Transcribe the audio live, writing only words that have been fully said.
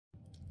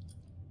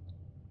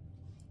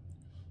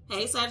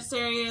Hey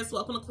Sagittarius,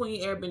 welcome to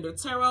Queen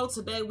Airbender Tarot.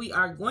 Today we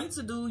are going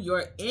to do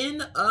your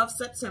end of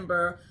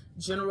September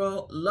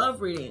general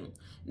love reading.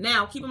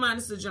 Now keep in mind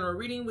this is a general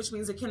reading, which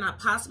means it cannot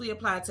possibly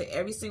apply to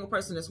every single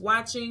person that's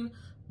watching.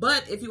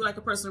 But if you would like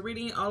a personal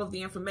reading, all of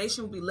the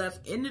information will be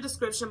left in the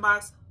description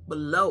box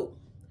below.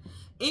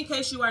 In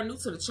case you are new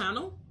to the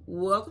channel,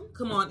 welcome,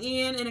 come on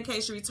in. And in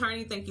case you're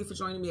returning, thank you for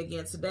joining me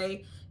again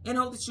today and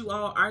hope that you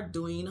all are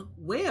doing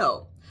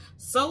well.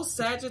 So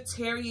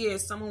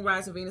Sagittarius, Sun, Moon,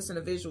 Rising, Venus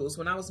individuals,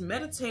 when I was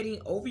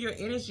meditating over your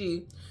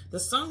energy, the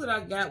song that I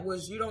got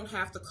was You Don't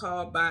Have to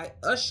Call by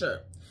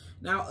Usher.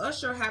 Now,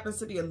 Usher happens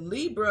to be a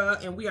Libra,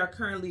 and we are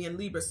currently in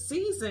Libra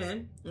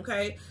season,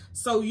 okay?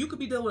 So you could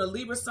be dealing with a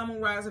Libra, Sun,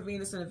 Moon, Rising,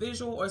 Venus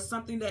individual, or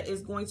something that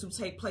is going to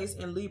take place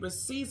in Libra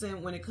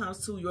season when it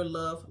comes to your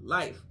love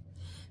life.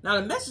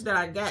 Now, the message that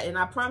I got, and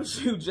I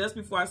promise you just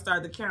before I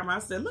started the camera, I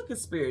said, look at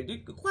Spirit.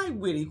 Quite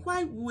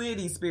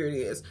witty Spirit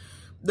is.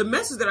 The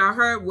message that I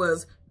heard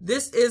was,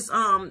 this is,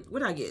 what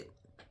did I get?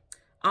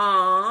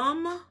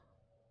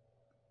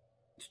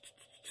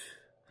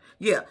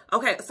 Yeah,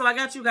 okay, so I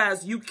got you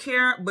guys, you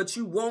care, but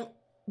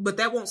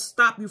that won't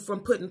stop you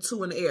from putting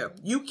two in the air.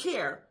 You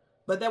care,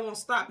 but that won't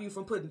stop you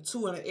from putting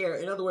two in the air.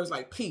 In other words,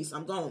 like, peace,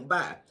 I'm going,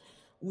 bye.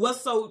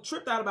 What's so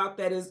tripped out about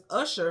that is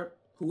Usher,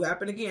 who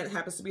happens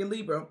to be a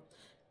Libra,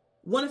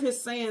 one of his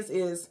sayings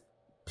is,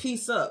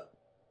 peace up,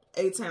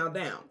 A-Town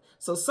down.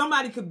 So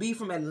somebody could be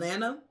from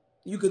Atlanta.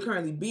 You could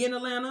currently be in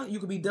Atlanta. You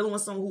could be dealing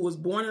with someone who was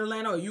born in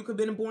Atlanta, or you could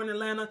have been born in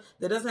Atlanta.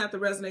 That doesn't have to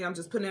resonate. I'm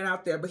just putting it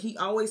out there. But he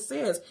always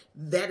says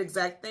that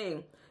exact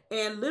thing.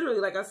 And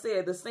literally, like I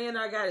said, the saying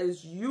that I got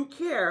is, you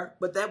care,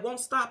 but that won't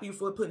stop you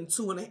from putting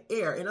two in the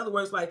air. In other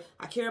words, like,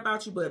 I care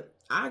about you, but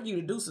I give you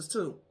the deuces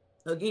too.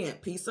 Again,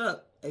 peace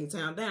up,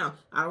 A-Town down.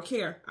 I don't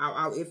care.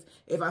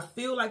 If I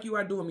feel like you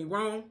are doing me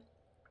wrong,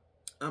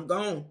 I'm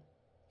gone.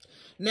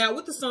 Now,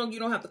 with the song, You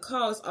Don't Have to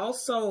Call, it's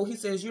also, he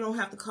says, you don't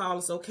have to call,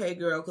 it's okay,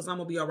 girl, because I'm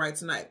going to be all right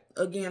tonight.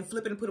 Again,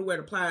 flip it and put it where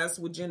it applies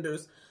with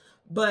genders.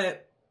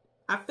 But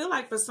I feel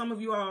like for some of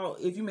you all,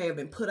 if you may have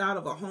been put out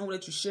of a home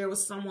that you share with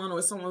someone,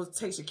 or someone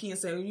takes your key and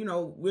say, you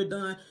know, we're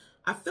done,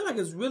 I feel like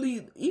it's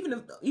really, even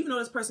though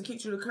this person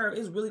kicks you to the curb,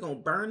 it's really going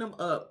to burn them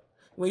up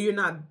when you're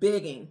not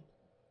begging.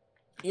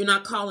 You're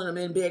not calling them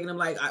and begging them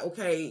like,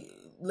 okay,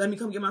 let me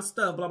come get my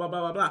stuff, blah, blah,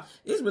 blah, blah, blah.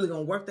 It's really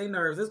going to work their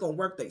nerves. It's going to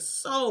work their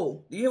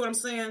soul. Do you hear what I'm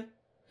saying?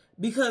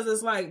 Because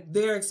it's like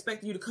they're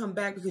expecting you to come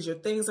back because your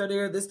things are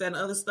there, this, that, and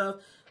other stuff.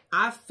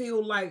 I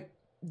feel like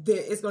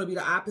that it's going to be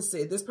the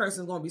opposite. This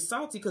person is going to be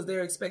salty because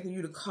they're expecting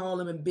you to call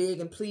them and beg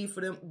and plead for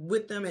them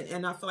with them.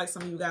 And I feel like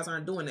some of you guys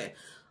aren't doing that.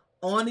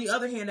 On the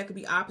other hand, that could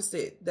be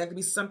opposite. That could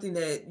be something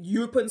that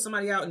you're putting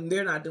somebody out and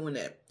they're not doing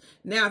that.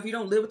 Now, if you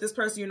don't live with this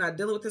person, you're not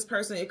dealing with this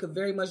person, it could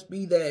very much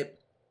be that,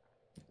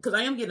 because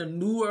I am getting a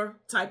newer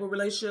type of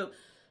relationship.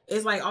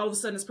 It's like all of a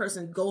sudden this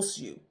person ghosts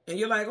you. And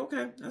you're like,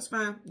 okay, that's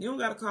fine. You don't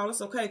got to call.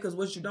 It's okay. Because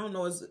what you don't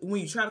know is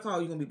when you try to call,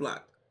 you're going to be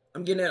blocked.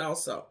 I'm getting that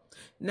also.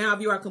 Now,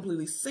 if you are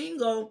completely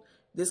single,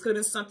 this could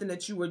have been something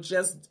that you were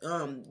just,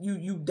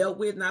 you dealt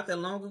with not that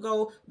long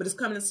ago. But it's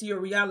coming into your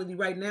reality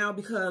right now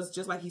because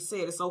just like he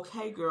said, it's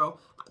okay, girl.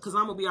 Because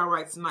I'm going to be all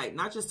right tonight.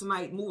 Not just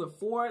tonight, moving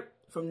forward.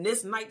 From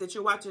this night that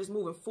you're watching this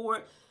moving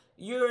forward,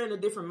 you're in a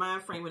different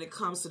mind frame when it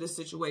comes to this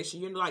situation.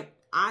 You're like,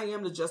 I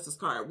am the justice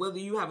card. Whether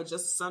you have a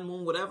justice, sun,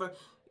 moon, whatever,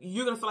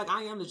 you're going to feel like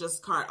I am the justice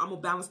card. I'm going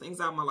to balance things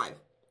out in my life.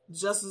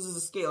 Justice is a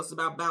scale. It's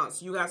about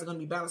balance. You guys are going to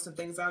be balancing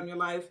things out in your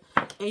life.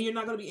 And you're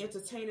not going to be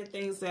entertaining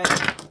things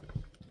that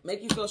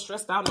make you feel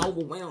stressed out and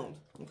overwhelmed.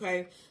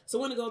 Okay? So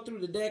we're going to go through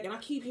the deck. And I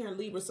keep hearing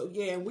Libra. So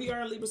yeah, we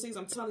are in Libra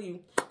season. I'm telling you,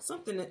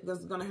 something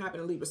that's going to happen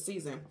in Libra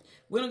season.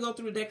 We're going to go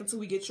through the deck until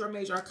we get your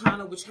major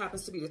arcana, which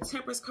happens to be the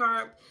Temperance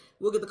card.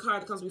 We'll get the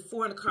card that comes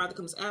before and the card that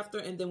comes after.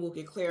 And then we'll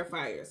get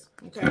clarifiers.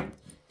 Okay?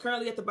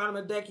 Currently at the bottom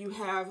of the deck, you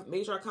have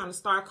Major Arcana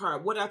Star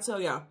card. What did I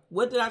tell y'all?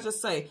 What did I just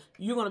say?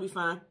 You're going to be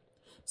fine.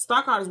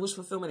 Star card is wish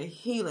fulfillment and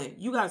healing.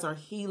 You guys are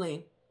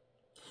healing.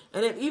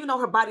 And if, even though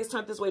her body's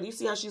turned this way, do you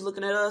see how she's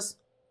looking at us?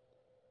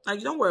 Like,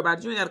 you don't worry about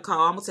it. You ain't got to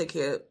call. I'm going to take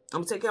care of it. I'm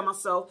going to take care of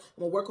myself.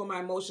 I'm going to work on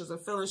my emotions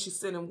and feelings. She's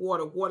sitting in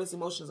water. Water's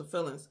emotions and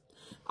feelings.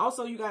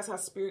 Also, you guys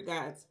have spirit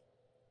guides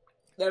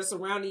that are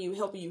surrounding you,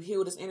 helping you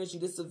heal this energy.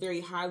 This is a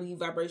very highly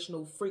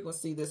vibrational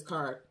frequency, this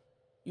card.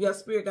 You have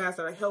spirit guides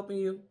that are helping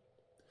you.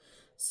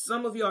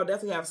 Some of y'all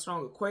definitely have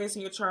strong Aquarius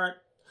in your chart,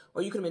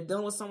 or you could have been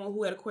dealing with someone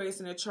who had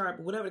Aquarius in their chart,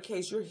 but whatever the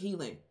case, you're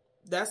healing.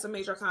 That's a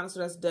major arcana, so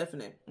that's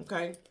definite,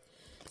 okay?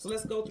 So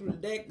let's go through the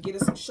deck, get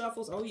us some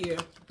shuffles. Oh, yeah.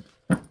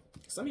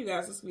 Some of you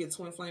guys, this could be a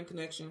twin flame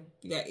connection.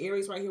 You got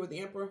Aries right here with the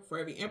Emperor. For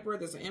every Emperor,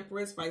 there's an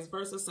Empress, vice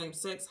versa, same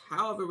sex,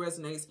 however it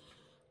resonates.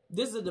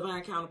 This is a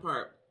divine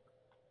counterpart.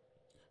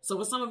 So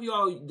for some of you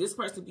all, this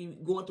person could be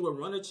going through a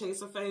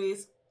runner-chaser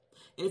phase.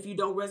 And if you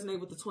don't resonate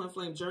with the twin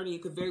flame journey,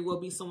 it could very well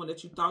be someone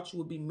that you thought you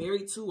would be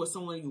married to, or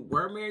someone you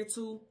were married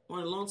to, or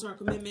in a long-term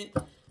commitment.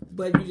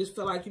 But you just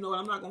feel like, you know what,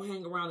 I'm not going to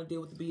hang around and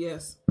deal with the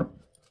BS.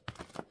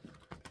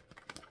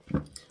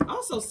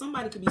 Also,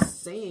 somebody could be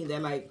saying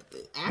that, like,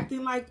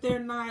 acting like they're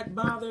not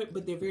bothered,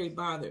 but they're very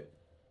bothered.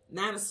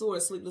 Nine of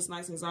Swords, sleepless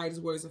nights, anxieties,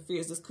 worries, and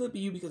fears. This could be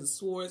you because of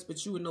swords,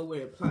 but you would know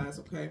where it applies,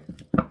 okay?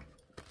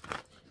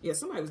 Yeah,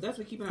 somebody was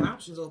definitely keeping their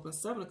options open.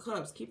 Seven of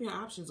Cups, keeping your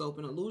options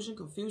open. Illusion,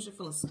 confusion,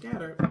 feeling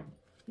scattered.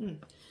 Could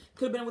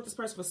have been with this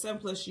person for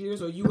 7+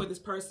 years, or you or this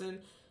person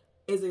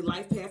is a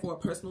life path or a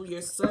personal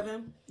year.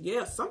 7.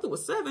 Yeah, something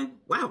with 7.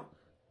 Wow.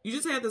 You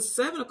just had the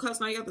 7 of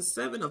Cups. Now you got the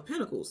 7 of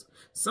Pentacles.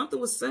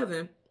 Something with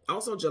 7.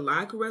 Also,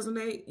 July could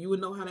resonate. You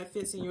would know how that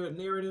fits in your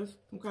narrative.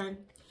 Okay.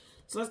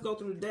 So let's go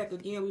through the deck.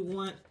 Again, we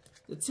want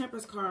the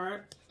Temperance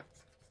card.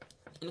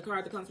 And the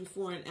card that comes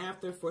before and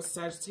after for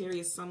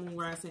Sagittarius, Sun, Moon,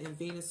 Rising, and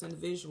Venus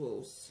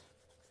individuals.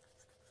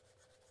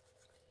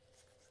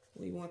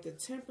 We want the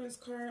Temperance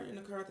card and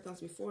the card that comes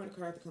before and the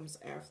card that comes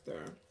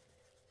after.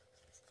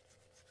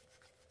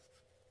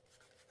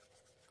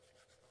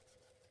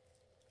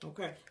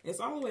 Okay, it's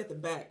all the way at the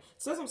back.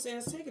 So that's what I'm saying.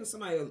 It's taking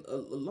somebody a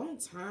long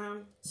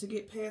time to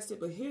get past it.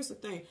 But here's the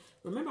thing.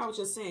 Remember, I was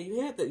just saying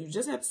you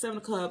just had the 7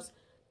 of Cups.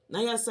 Now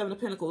you got 7 of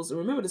Pentacles. And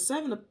remember, the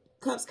 7 of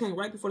Cups came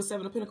right before the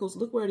 7 of Pentacles.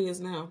 Look where it is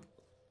now.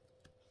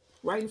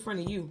 Right in front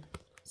of you.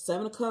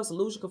 7 of Cups,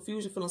 illusion,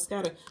 confusion, feeling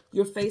scattered.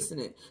 You're facing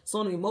it. So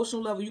on an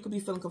emotional level, you could be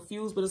feeling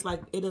confused, but it's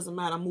like, it doesn't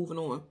matter. I'm moving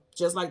on.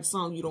 Just like the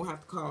song, you don't have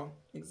to call.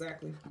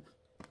 Exactly.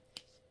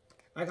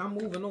 Like, I'm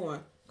moving on.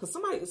 Because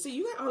somebody, see,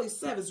 you got all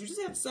these 7s. You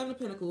just have 7 of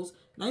Pentacles.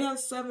 Now you have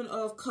 7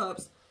 of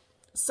Cups,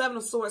 7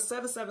 of Swords,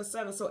 7, 7,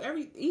 7. So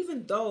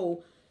even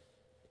though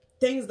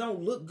things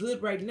don't look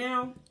good right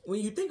now,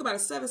 when you think about it,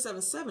 7,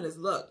 7, 7 is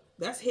luck.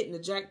 That's hitting the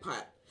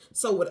jackpot.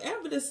 So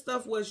whatever this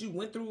stuff was you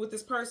went through with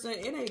this person,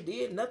 it ain't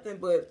did nothing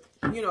but,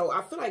 you know,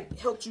 I feel like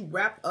helped you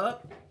wrap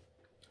up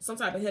some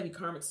type of heavy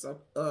karmic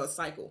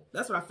cycle.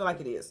 That's what I feel like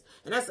it is.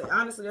 And that's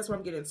honestly, that's what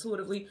I'm getting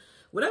intuitively.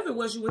 Whatever it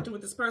was you went through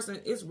with this person,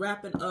 it's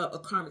wrapping up a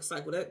karmic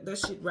cycle. That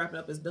shit wrapping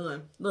up is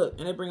done. Look,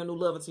 and they bring a new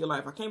love into your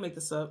life. I can't make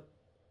this up.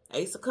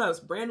 Ace of Cups,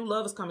 brand new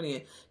love is coming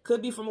in.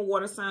 Could be from a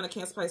water sign, a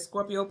Cancer, Pisces,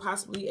 Scorpio,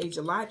 possibly a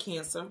July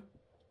Cancer.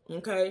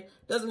 Okay,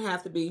 doesn't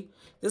have to be.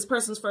 This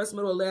person's first,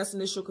 middle, or last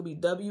initial could be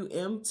W,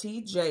 M,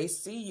 T, J,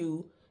 C,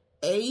 U,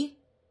 A,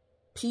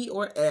 P,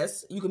 or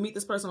S. You can meet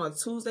this person on a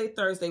Tuesday,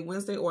 Thursday,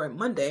 Wednesday, or a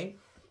Monday.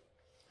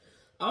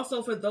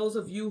 Also, for those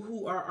of you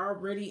who are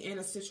already in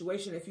a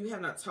situation, if you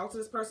have not talked to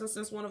this person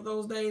since one of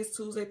those days,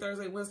 Tuesday,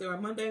 Thursday, Wednesday, or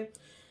Monday,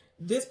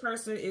 this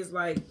person is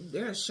like,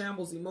 they're in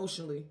shambles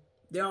emotionally.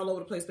 They're all over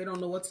the place. They don't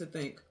know what to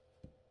think.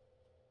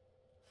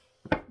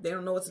 They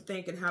don't know what to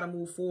think and how to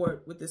move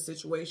forward with this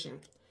situation.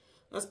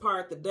 Let's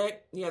part the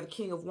deck. You have the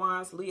King of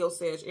Wands, Leo,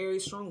 Sag,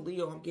 Aries, strong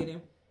Leo I'm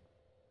getting.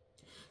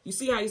 You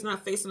see how he's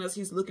not facing us.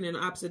 He's looking in the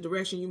opposite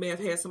direction. You may have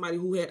had somebody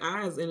who had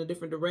eyes in a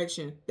different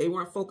direction. They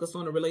weren't focused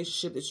on the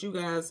relationship that you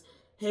guys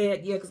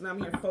had. Yeah, because now I'm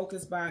here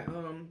focused by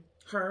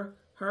her.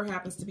 Her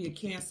happens to be a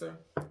Cancer.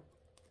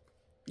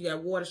 You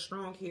got water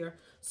strong here.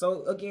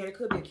 So, again, it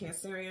could be a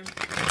Cancerian.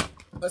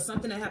 Or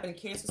something that happened in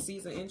Cancer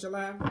season in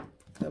July.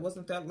 That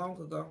wasn't that long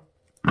ago.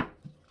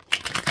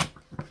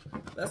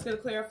 Let's get a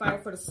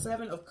clarifier for the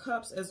 7 of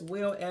Cups as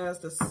well as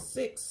the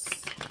 6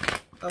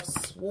 of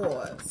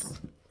Swords.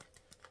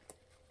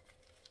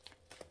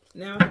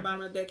 Now at the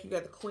bottom of the deck, you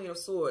got the Queen of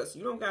Swords.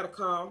 You don't got to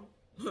call.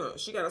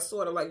 She got a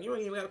sword of like, you don't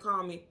even got to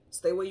call me.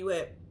 Stay where you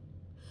at.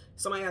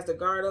 Somebody has to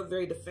guard up,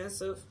 very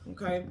defensive.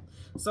 Okay.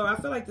 So I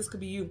feel like this could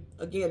be you.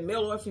 Again,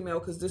 male or female,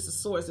 because this is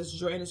Swords. This is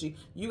your energy.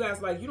 You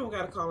guys like, you don't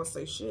got to call and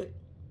say shit.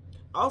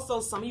 Also,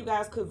 some of you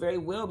guys could very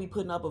well be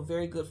putting up a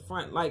very good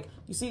front. Like,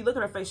 you see, look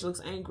at her face. She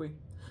looks angry.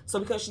 So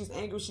because she's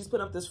angry, she's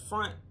putting up this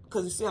front,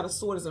 because you see how the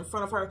sword is in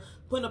front of her,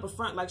 putting up a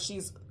front like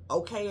she's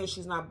okay and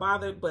she's not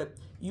bothered, but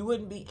you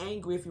wouldn't be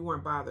angry if you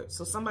weren't bothered.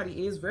 So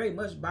somebody is very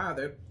much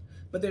bothered,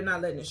 but they're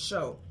not letting it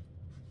show.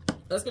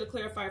 Let's get a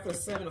clarifier for the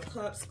 7 of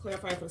Cups.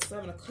 Clarifier for the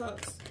 7 of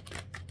Cups.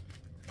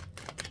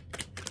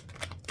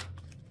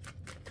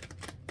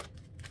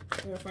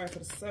 Clarifier for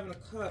the 7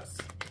 of Cups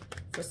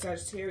for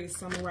Sagittarius,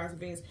 Sun, Moon, Rising,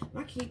 Venus. And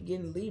I keep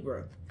getting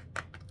Libra.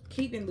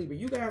 Keep in Libra.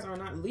 You guys are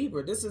not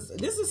Libra. This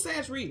is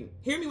Sag reading.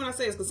 Hear me when I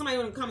say this, because somebody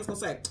in the comments gonna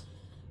say,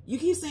 you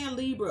keep saying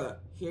Libra.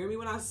 Hear me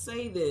when I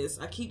say this.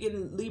 I keep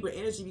getting Libra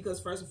energy because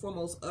first and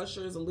foremost,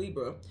 Usher is a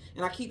Libra.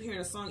 And I keep hearing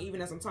a song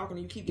even as I'm talking,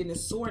 and you keep getting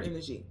this sword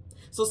energy.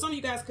 So some of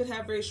you guys could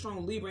have very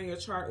strong Libra in your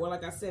chart, or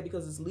like I said,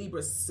 because it's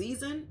Libra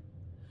season,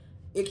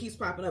 it keeps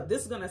popping up.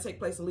 This is going to take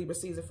place in Libra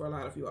season for a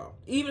lot of you all.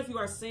 Even if you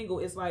are single,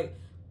 it's like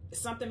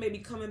something may be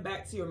coming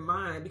back to your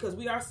mind, because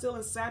we are still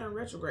in Saturn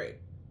retrograde.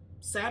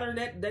 Saturn,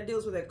 that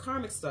deals with that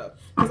karmic stuff.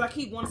 Because I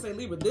keep wanting to say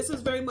Libra. This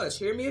is very much,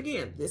 hear me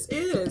again, this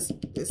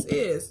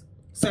is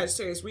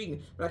Sagittarius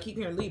reading, but I keep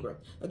hearing Libra.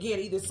 Again,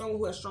 either someone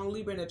who has strong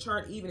Libra in their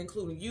chart, even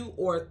including you,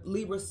 or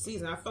Libra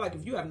season. I feel like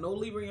if you have no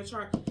Libra in your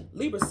chart,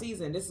 Libra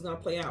season, this is going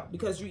to play out,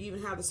 because you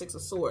even have the 6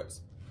 of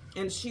Swords.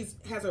 And she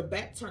has her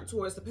back turned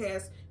towards the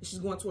past, and she's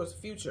going towards the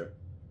future.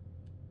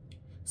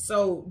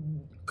 So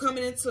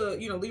coming into,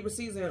 you know, Libra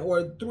season,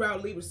 or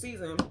throughout Libra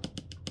season,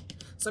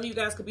 some of you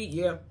guys could be,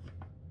 yeah,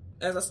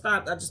 as I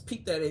stopped, I just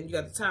peeked at it, and you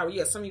got the Tower.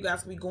 Yeah, some of you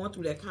guys could be going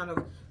through that kind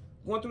of,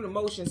 going through the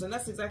motions, and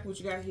that's exactly what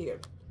you got here.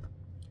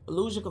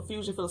 illusion,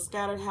 confusion, feel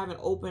scattered, having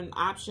open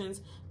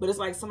options, but it's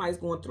like somebody's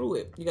going through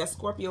it. You got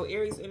Scorpio,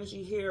 Aries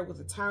energy here with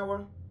the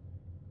Tower.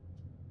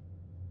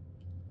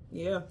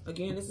 Yeah,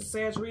 again, this is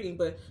Sag reading,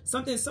 but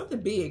something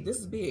big. This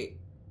is big.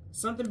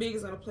 Something big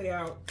is going to play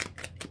out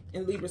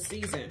in Libra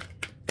season.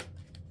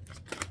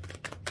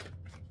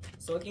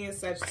 So again,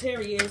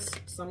 Sagittarius,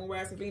 Sun, Moon,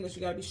 Rising, Venus,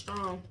 you got to be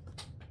strong.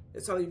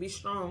 It's telling you to be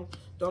strong.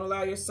 Don't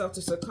allow yourself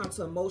to succumb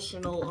to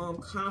emotional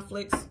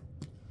conflicts.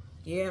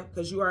 Yeah,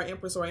 because you are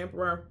Empress or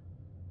Emperor.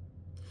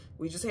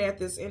 We just had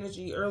this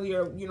energy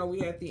earlier. You know, we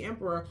had the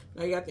Emperor.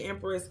 Now you got the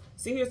Empress.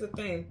 See, here's the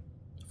thing.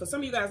 For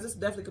some of you guys, this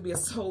definitely could be a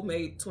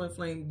soulmate, twin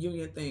flame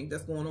union thing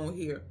that's going on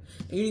here.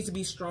 And you need to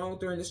be strong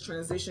during this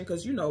transition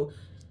because, you know,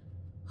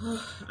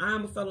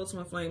 I'm a fellow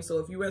twin flame. So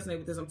if you resonate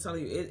with this, I'm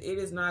telling you, it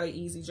is not an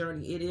easy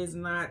journey. It is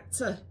not.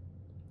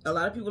 A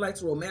lot of people like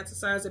to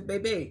romanticize it,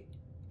 baby.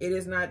 It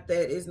is not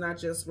that. It's not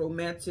just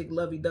romantic,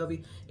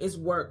 lovey-dovey. It's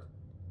work.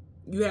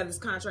 You have this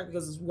contract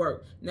because it's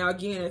work. Now,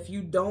 again, if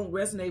you don't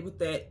resonate with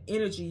that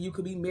energy, you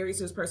could be married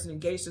to this person,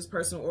 engaged to this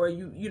person, or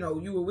you know,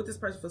 you were with this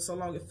person for so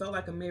long, it felt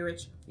like a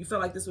marriage. You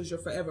felt like this was your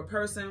forever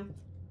person.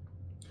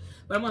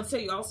 But I'm going to tell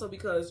you also,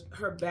 because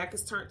her back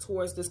is turned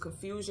towards this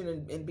confusion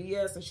and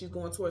BS, and she's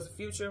going towards the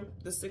future,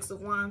 the Six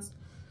of Wands.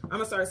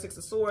 Six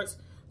of Swords.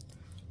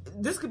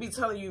 This could be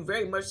telling you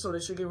very much so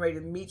that you're getting ready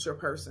to meet your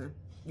person.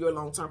 Your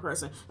long-term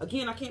person.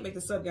 Again, I can't make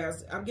this up,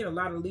 guys. I'm getting a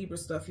lot of Libra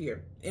stuff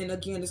here. And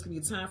again, this could be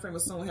a time frame where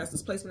someone has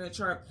this placement in the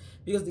chart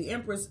because the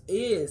Empress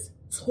is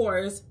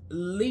Taurus,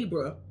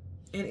 Libra,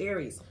 and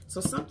Aries. So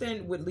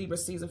something with Libra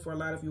season for a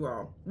lot of you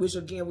all, which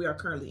again, we are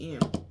currently in.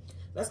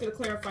 Let's get a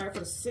clarifier for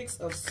the Six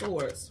of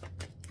Swords.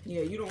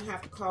 Yeah, you don't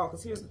have to call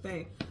because here's the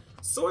thing.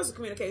 Swords is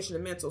communication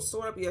and mental.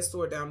 Sword up, yes,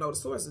 sword down. No, the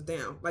swords is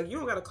down. Like, you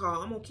don't got to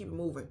call. I'm going to keep it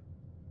moving.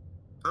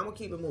 I'm going to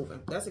keep it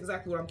moving. That's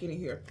exactly what I'm getting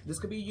here. This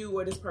could be you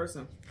or this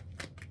person.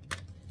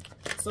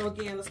 So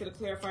again, let's get a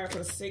clarifier for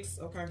the Six,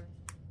 okay?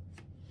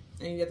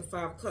 And you get the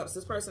Five of Cups.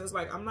 This person is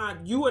like, I'm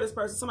not, you or this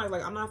person, somebody's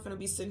like, I'm not going to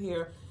be sitting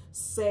here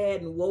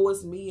sad and woe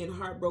is me and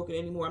heartbroken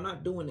anymore. I'm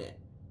not doing that.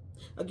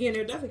 Again,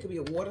 there definitely could be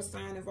a water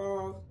sign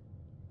involved.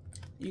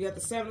 You got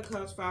the Seven of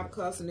Cups, Five of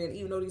Cups, and then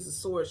even though these are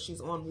swords, she's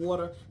on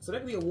water. So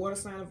there could be a water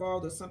sign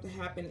involved or something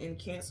happened in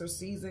Cancer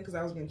season because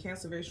I was getting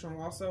Cancer very strong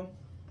also.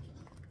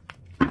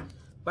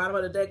 Bottom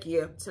of the deck,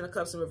 yeah, Ten of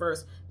Cups in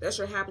reverse. That's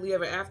your happily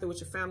ever after with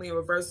your family in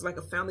reverse. It's like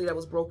a family that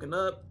was broken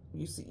up.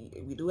 You see,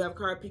 we do have a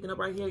card peeking up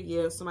right here.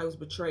 Yeah, somebody was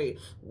betrayed.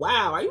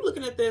 Wow, are you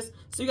looking at this?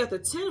 So you got the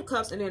Ten of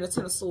Cups and then the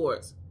Ten of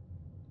Swords.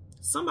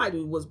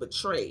 Somebody was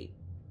betrayed.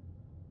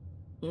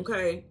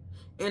 Okay?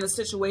 In a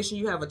situation,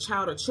 you have a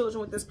child or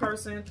children with this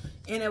person.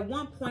 And at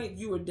one point,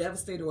 you were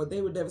devastated or they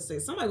were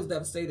devastated. Somebody was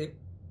devastated.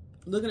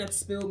 Looking at the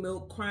spilled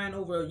milk, crying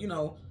over, you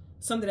know,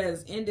 something that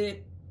has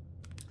ended.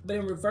 But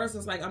in reverse,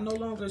 it's like, I'm no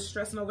longer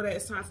stressing over that.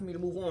 It's time for me to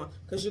move on.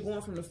 Because you're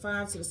going from the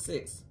 5 to the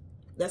 6.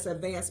 That's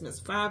advancements.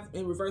 5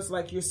 in reverse,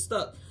 like you're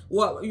stuck.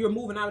 Well, you're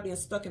moving out of being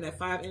stuck in that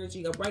 5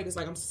 energy. Upright is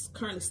like, I'm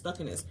currently stuck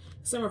in this.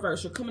 It's in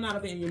reverse. You're coming out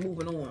of it and you're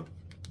moving on.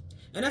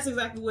 And that's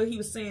exactly what he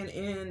was saying.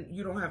 And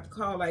you don't have to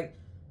call. Like,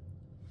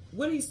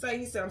 what did he say?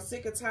 He said, I'm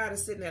sick and tired of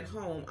sitting at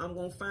home. I'm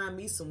going to find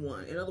me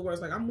someone. In other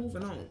words, like, I'm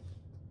moving on.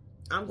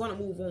 I'm going to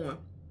move on.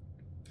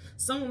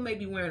 Someone may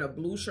be wearing a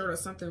blue shirt or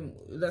something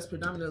that's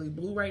predominantly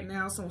blue right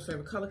now. Someone's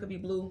favorite color could be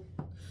blue.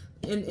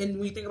 And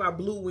when you think about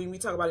blue, when we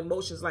talk about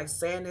emotions like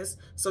sadness.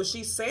 So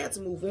she's sad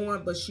to move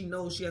on, but she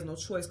knows she has no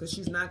choice because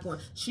she's not going.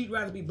 She'd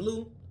rather be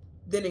blue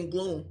than in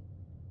gloom.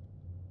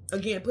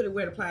 Again, put it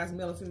where it applies,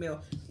 male and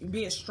female.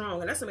 Being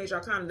strong. And that's a major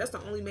arcana. That's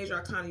the only major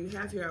arcana you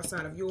have here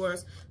outside of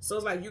yours. So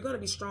it's like, you're going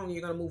to be strong and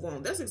you're going to move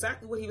on. That's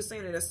exactly what he was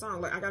saying in that song.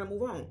 Like, I got to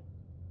move on.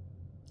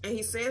 And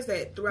he says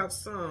that throughout the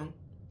song.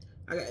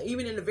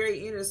 Even in the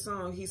very end of the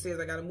song, he says,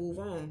 I got to move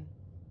on.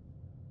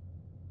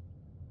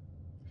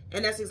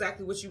 And that's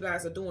exactly what you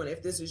guys are doing.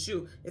 If this is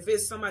you, if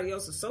it's somebody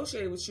else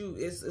associated with you,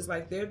 it's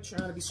like they're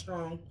trying to be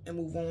strong and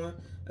move on.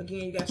 Again,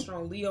 you got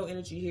strong Leo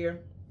energy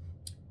here.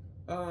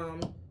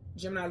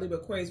 Gemini, Libra,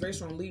 Aquarius, very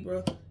strong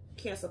Libra,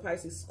 Cancer,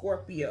 Pisces,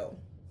 Scorpio.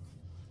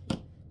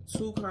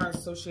 2 cards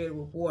associated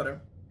with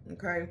water.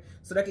 Okay,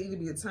 so that could either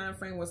be a time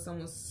frame where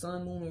someone's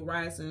sun, moon, or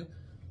rising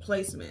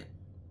placement.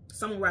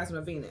 Someone rising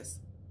of Venus.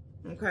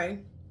 Okay,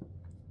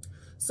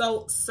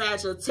 so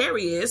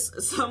Sagittarius,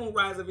 Sun,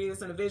 Rising,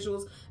 Venus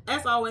individuals.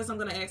 As always, I'm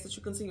going to ask that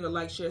you continue to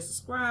like, share,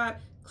 subscribe,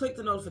 click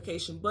the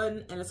notification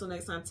button, and until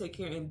next time, take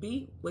care and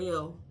be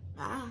well.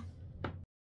 Bye.